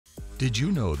Did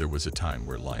you know there was a time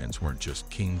where lions weren't just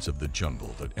kings of the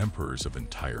jungle, but emperors of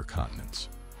entire continents?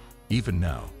 Even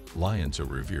now, lions are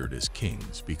revered as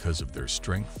kings because of their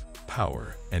strength,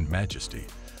 power, and majesty,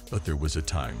 but there was a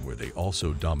time where they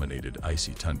also dominated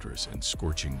icy tundras and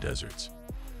scorching deserts.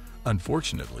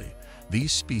 Unfortunately,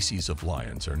 these species of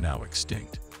lions are now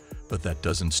extinct, but that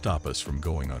doesn't stop us from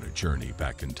going on a journey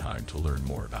back in time to learn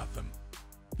more about them.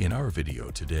 In our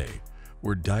video today,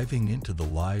 we're diving into the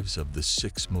lives of the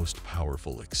 6 most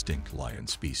powerful extinct lion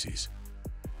species.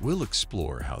 We'll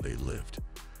explore how they lived,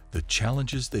 the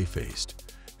challenges they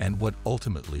faced, and what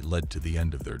ultimately led to the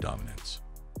end of their dominance.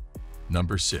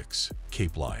 Number 6.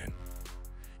 Cape Lion.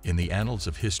 In the annals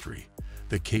of history,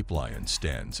 the Cape Lion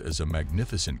stands as a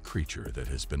magnificent creature that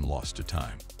has been lost to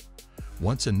time.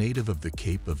 Once a native of the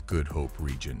Cape of Good Hope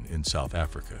region in South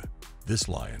Africa, this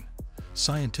lion,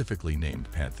 scientifically named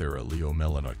Panthera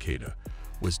leomelanoidea,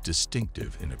 was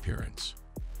distinctive in appearance.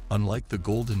 Unlike the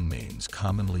golden manes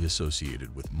commonly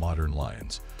associated with modern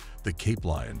lions, the Cape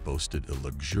Lion boasted a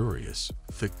luxurious,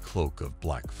 thick cloak of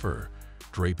black fur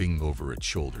draping over its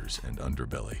shoulders and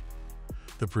underbelly.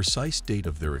 The precise date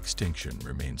of their extinction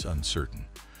remains uncertain,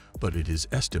 but it is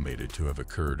estimated to have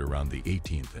occurred around the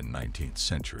 18th and 19th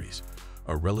centuries,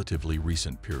 a relatively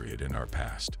recent period in our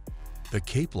past. The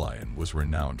Cape Lion was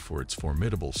renowned for its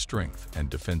formidable strength and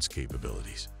defense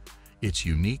capabilities. Its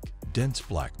unique, dense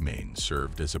black mane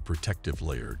served as a protective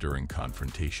layer during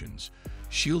confrontations,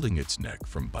 shielding its neck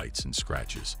from bites and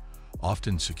scratches,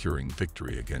 often securing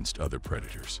victory against other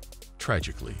predators.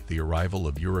 Tragically, the arrival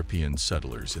of European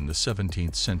settlers in the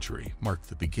 17th century marked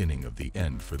the beginning of the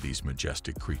end for these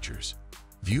majestic creatures.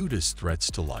 Viewed as threats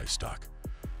to livestock,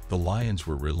 the lions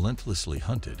were relentlessly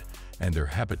hunted and their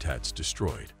habitats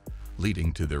destroyed,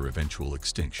 leading to their eventual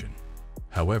extinction.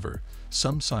 However,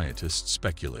 some scientists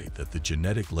speculate that the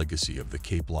genetic legacy of the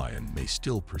Cape Lion may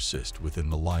still persist within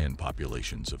the lion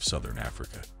populations of southern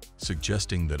Africa,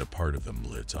 suggesting that a part of them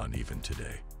lives on even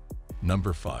today.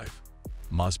 Number 5.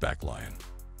 Mossback Lion.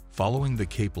 Following the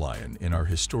Cape Lion in our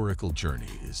historical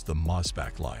journey is the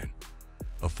mossback lion,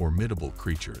 a formidable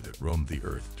creature that roamed the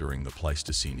earth during the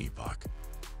Pleistocene epoch.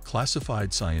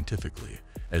 Classified scientifically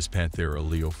as Panthera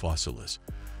leofossilis,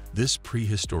 this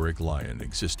prehistoric lion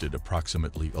existed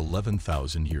approximately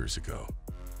 11,000 years ago.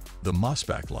 The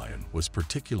mossback lion was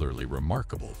particularly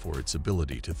remarkable for its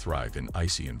ability to thrive in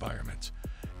icy environments,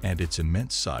 and its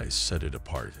immense size set it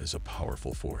apart as a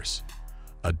powerful force.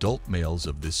 Adult males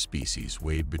of this species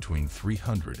weighed between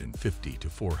 350 to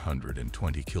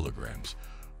 420 kilograms,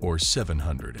 or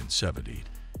 770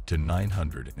 to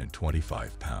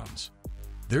 925 pounds.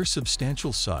 Their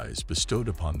substantial size bestowed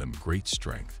upon them great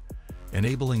strength,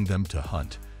 enabling them to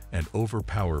hunt and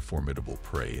overpower formidable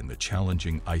prey in the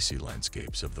challenging icy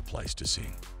landscapes of the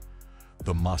Pleistocene.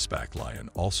 The mossback lion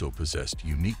also possessed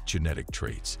unique genetic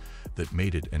traits that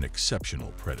made it an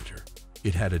exceptional predator.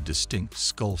 It had a distinct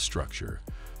skull structure,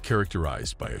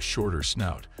 characterized by a shorter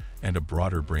snout and a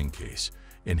broader brain case,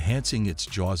 enhancing its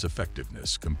jaw's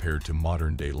effectiveness compared to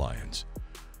modern-day lions.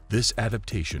 This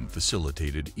adaptation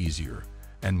facilitated easier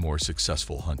and more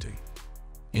successful hunting.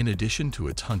 In addition to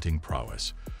its hunting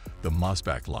prowess, the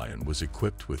mossback lion was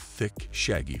equipped with thick,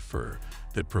 shaggy fur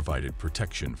that provided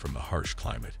protection from the harsh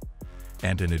climate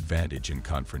and an advantage in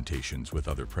confrontations with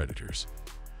other predators.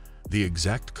 The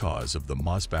exact cause of the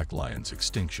mossback lion's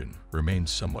extinction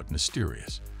remains somewhat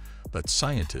mysterious, but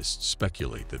scientists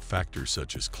speculate that factors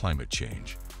such as climate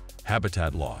change,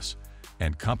 habitat loss,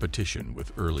 and competition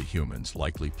with early humans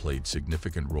likely played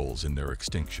significant roles in their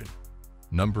extinction.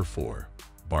 Number 4.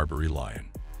 Barbary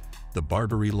Lion. The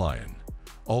Barbary lion,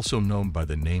 also known by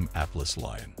the name Atlas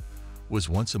lion, was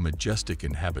once a majestic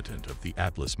inhabitant of the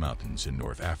Atlas Mountains in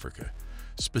North Africa,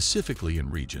 specifically in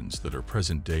regions that are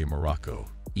present-day Morocco,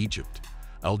 Egypt,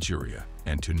 Algeria,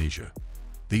 and Tunisia.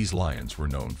 These lions were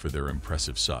known for their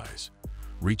impressive size,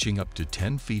 reaching up to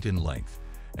 10 feet in length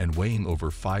and weighing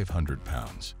over 500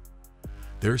 pounds.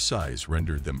 Their size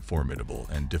rendered them formidable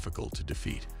and difficult to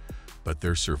defeat, but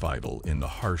their survival in the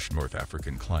harsh North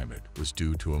African climate was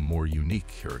due to a more unique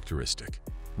characteristic.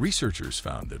 Researchers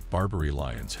found that Barbary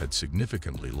lions had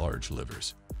significantly large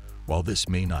livers. While this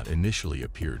may not initially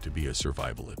appear to be a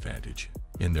survival advantage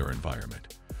in their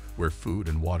environment, where food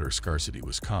and water scarcity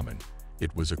was common,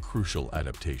 it was a crucial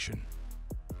adaptation.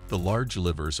 The large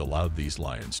livers allowed these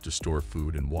lions to store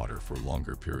food and water for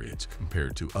longer periods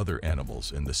compared to other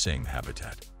animals in the same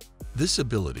habitat. This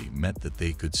ability meant that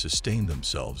they could sustain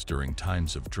themselves during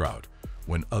times of drought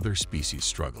when other species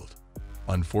struggled.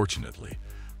 Unfortunately,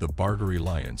 the Barbary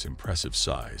lion's impressive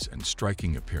size and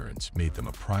striking appearance made them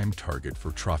a prime target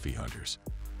for trophy hunters.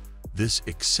 This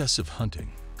excessive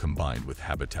hunting, combined with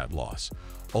habitat loss,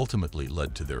 ultimately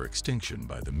led to their extinction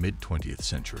by the mid-20th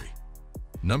century.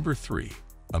 Number 3.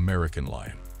 American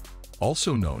lion.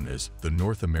 Also known as the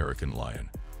North American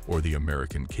lion or the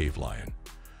American cave lion,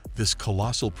 this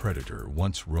colossal predator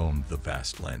once roamed the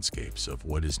vast landscapes of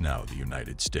what is now the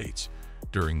United States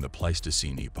during the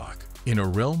Pleistocene epoch. In a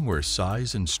realm where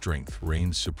size and strength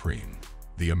reigned supreme,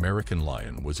 the American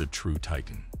lion was a true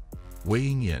titan.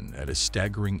 Weighing in at a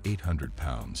staggering 800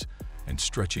 pounds and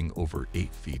stretching over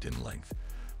 8 feet in length,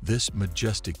 this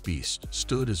majestic beast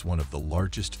stood as one of the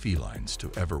largest felines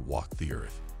to ever walk the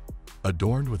earth.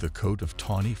 Adorned with a coat of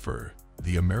tawny fur,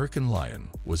 the American lion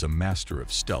was a master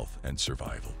of stealth and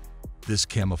survival. This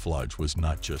camouflage was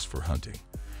not just for hunting.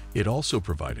 It also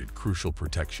provided crucial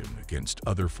protection against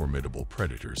other formidable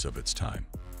predators of its time.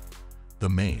 The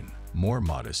mane, more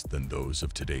modest than those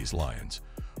of today's lions,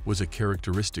 was a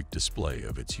characteristic display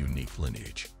of its unique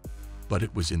lineage. But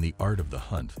it was in the art of the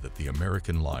hunt that the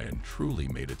American lion truly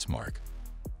made its mark.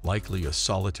 Likely a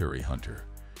solitary hunter,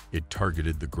 it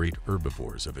targeted the great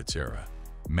herbivores of its era: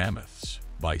 mammoths,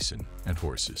 bison, and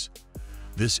horses.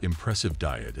 This impressive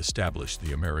diet established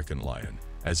the American lion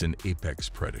as an apex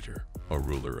predator, a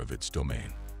ruler of its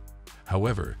domain.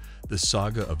 However, the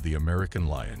saga of the American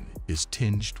lion is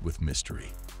tinged with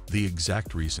mystery. The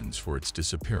exact reasons for its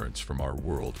disappearance from our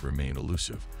world remain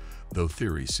elusive, though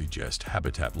theories suggest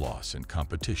habitat loss and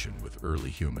competition with early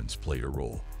humans played a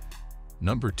role.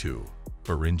 Number 2.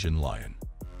 Beringian lion.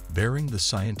 Bearing the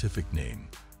scientific name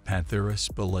Panthera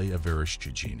spelaea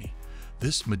vereshchigini,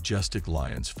 this majestic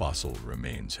lion's fossil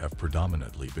remains have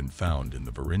predominantly been found in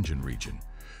the Beringian region,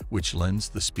 which lends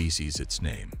the species its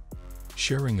name.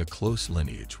 Sharing a close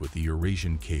lineage with the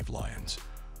Eurasian cave lions,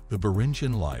 the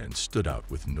Beringian lion stood out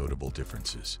with notable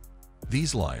differences.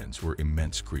 These lions were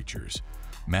immense creatures,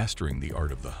 mastering the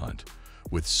art of the hunt,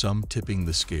 with some tipping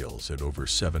the scales at over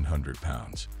 700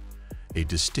 pounds. A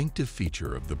distinctive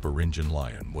feature of the Beringian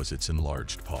lion was its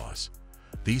enlarged paws.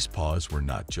 These paws were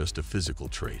not just a physical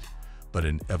trait, but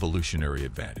an evolutionary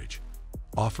advantage,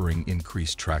 offering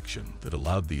increased traction that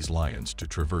allowed these lions to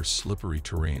traverse slippery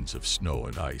terrains of snow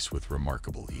and ice with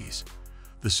remarkable ease.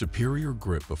 The superior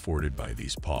grip afforded by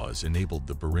these paws enabled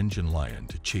the Beringian lion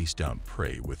to chase down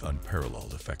prey with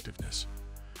unparalleled effectiveness.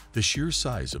 The sheer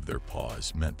size of their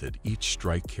paws meant that each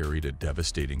strike carried a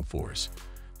devastating force,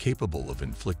 capable of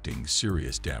inflicting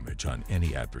serious damage on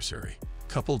any adversary.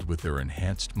 Coupled with their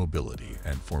enhanced mobility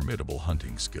and formidable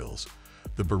hunting skills,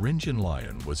 the Beringian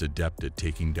lion was adept at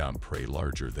taking down prey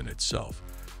larger than itself,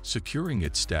 securing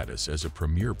its status as a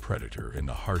premier predator in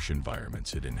the harsh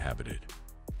environments it inhabited.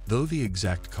 Though the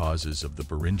exact causes of the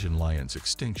Beringian lion's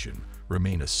extinction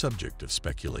remain a subject of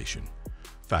speculation,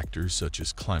 factors such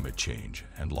as climate change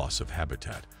and loss of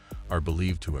habitat are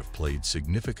believed to have played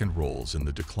significant roles in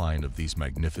the decline of these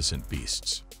magnificent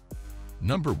beasts.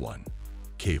 Number 1.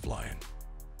 Cave lion.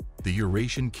 The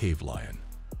Eurasian cave lion,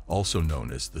 also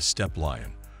known as the steppe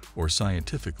lion, or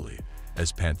scientifically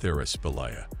as Panthera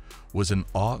spelaea, was an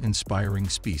awe-inspiring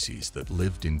species that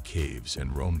lived in caves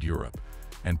and roamed Europe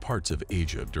and parts of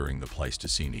Asia during the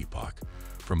Pleistocene epoch,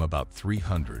 from about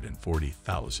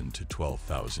 340,000 to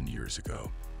 12,000 years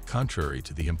ago. Contrary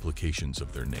to the implications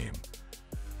of their name,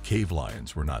 cave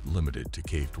lions were not limited to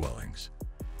cave dwellings.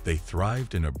 They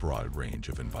thrived in a broad range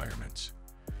of environments,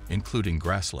 including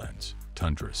grasslands,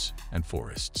 tundras, and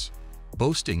forests.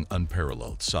 Boasting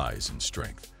unparalleled size and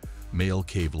strength, male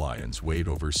cave lions weighed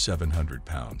over 700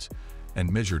 pounds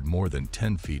and measured more than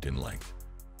 10 feet in length.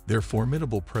 Their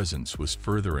formidable presence was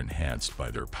further enhanced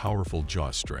by their powerful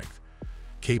jaw strength,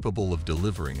 capable of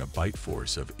delivering a bite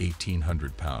force of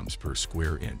 1,800 pounds per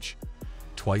square inch,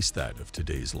 twice that of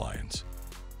today's lions.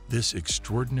 This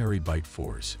extraordinary bite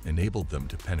force enabled them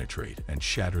to penetrate and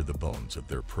shatter the bones of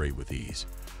their prey with ease,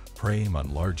 preying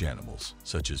on large animals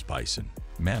such as bison,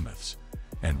 mammoths,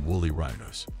 and woolly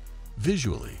rhinos.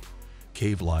 Visually,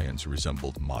 cave lions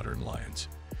resembled modern lions,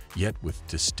 yet with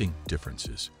distinct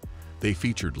differences. They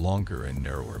featured longer and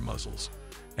narrower muzzles,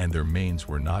 and their manes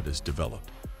were not as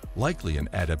developed, likely an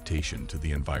adaptation to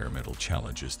the environmental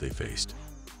challenges they faced.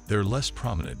 Their less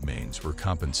prominent manes were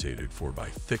compensated for by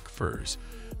thick furs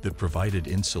that provided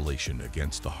insulation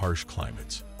against the harsh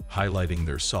climates, highlighting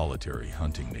their solitary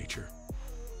hunting nature.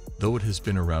 Though it has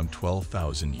been around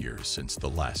 12,000 years since the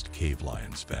last cave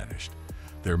lions vanished,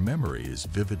 their memory is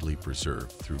vividly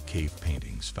preserved through cave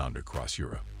paintings found across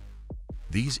Europe.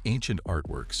 These ancient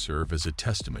artworks serve as a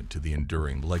testament to the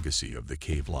enduring legacy of the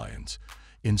cave lions,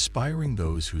 inspiring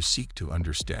those who seek to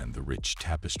understand the rich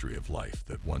tapestry of life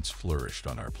that once flourished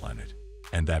on our planet.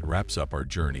 And that wraps up our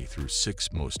journey through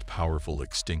 6 most powerful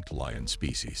extinct lion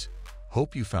species.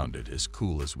 Hope you found it as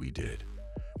cool as we did.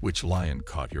 Which lion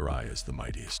caught your eye as the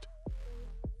mightiest?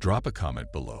 Drop a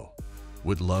comment below.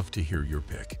 Would love to hear your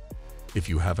pick. If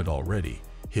you haven't already,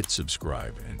 hit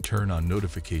subscribe and turn on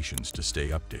notifications to stay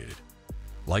updated.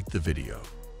 Like the video.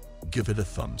 Give it a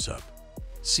thumbs up.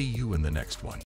 See you in the next one.